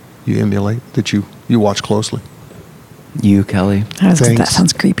emulate, that you watch closely? You, Kelly? That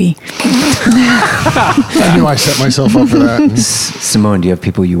sounds creepy. I knew I set myself up for that. Simone, do you have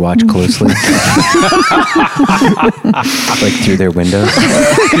people you watch closely? Like through their windows?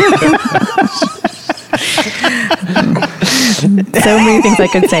 So many things I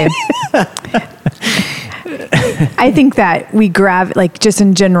could say. I think that we just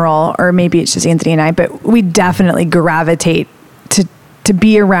in general, or maybe it's just Anthony and I, but we definitely gravitate to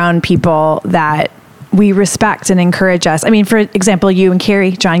be around people that we respect and encourage us. For example, you and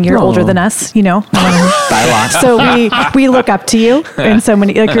Carrie, John, you're older than us, By a lot. So we look up to you in so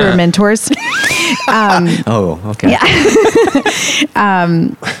many, like you're mentors. Okay. Yeah.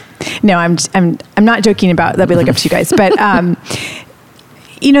 No, I'm not joking about that we look up to you guys, but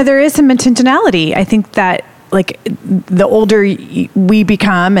there is some intentionality. I think that the older we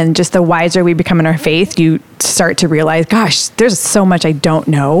become and just the wiser we become in our faith, you start to realize, gosh, there's so much I don't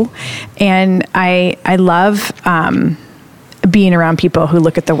know. And I love being around people who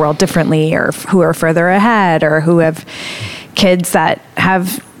look at the world differently, or who are further ahead, or who have kids that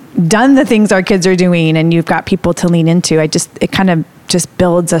have done the things our kids are doing, and you've got people to lean into. It kind of just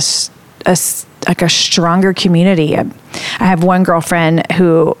builds a stronger community. I have one girlfriend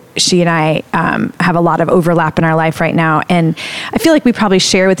who she and I have a lot of overlap in our life right now. And I feel like we probably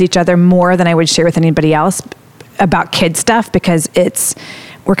share with each other more than I would share with anybody else about kid stuff, because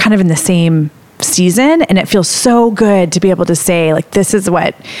we're kind of in the same season, and it feels so good to be able to say, this is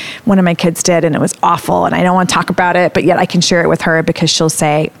what one of my kids did and it was awful, and I don't want to talk about it, but yet I can share it with her because she'll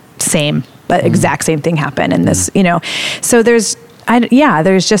say the exact same thing happened. And this, so there's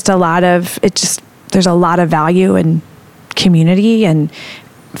just a lot of, there's a lot of value in community and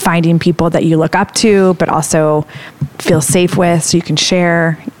finding people that you look up to, but also feel safe with, so you can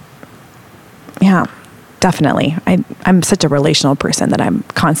share. Yeah, definitely. I'm such a relational person that I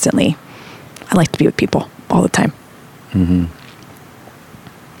like to be with people all the time. Mm-hmm.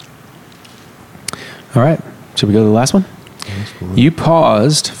 All right. Should we go to the last one? You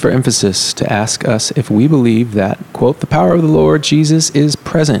paused for emphasis to ask us if we believe that, quote, the power of the Lord Jesus is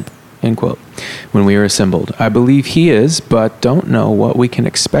present, end quote, when we are assembled. I believe he is, but don't know what we can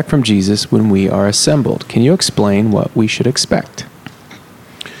expect from Jesus when we are assembled. Can you explain what we should expect?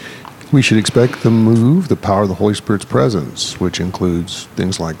 We should expect the power of the Holy Spirit's presence, which includes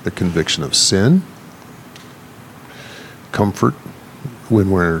things like the conviction of sin, comfort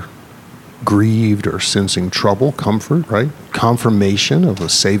when we're grieved or sensing trouble, comfort, right? Confirmation of a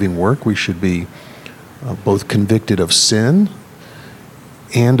saving work. We should be both convicted of sin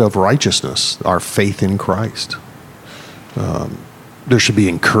and of righteousness, our faith in Christ. There should be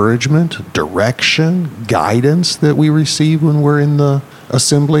encouragement, direction, guidance that we receive when we're in the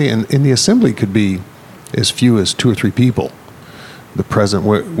assembly. And in the assembly could be as few as 2 or 3 people. The present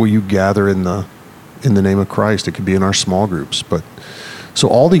where you gather in the name of Christ. It could be in our small groups. But so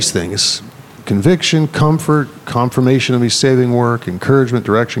all these things, conviction, comfort, confirmation of his saving work, encouragement,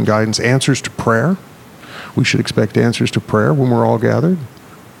 direction, guidance, answers to prayer. We should expect answers to prayer when we're all gathered.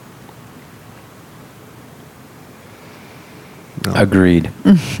 No. Agreed.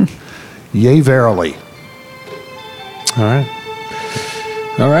 Yea, verily. All right.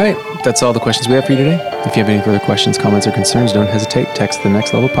 All right. That's all the questions we have for you today. If you have any further questions, comments, or concerns, don't hesitate. Text the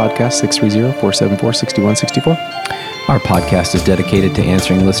Next Level Podcast 630-474-6164. Our podcast is dedicated to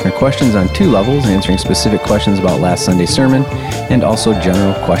answering listener questions on 2 levels, answering specific questions about last Sunday's sermon, and also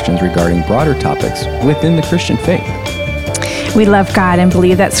general questions regarding broader topics within the Christian faith. We love God and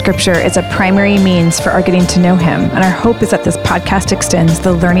believe that Scripture is a primary means for our getting to know Him. And our hope is that this podcast extends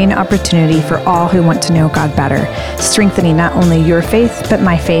the learning opportunity for all who want to know God better, strengthening not only your faith, but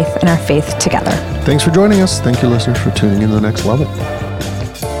my faith and our faith together. Thanks for joining us. Thank you, listeners, for tuning in to The Next Level.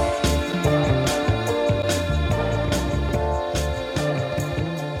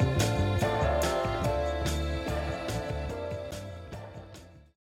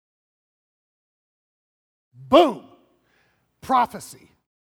 Boom! Prophecy.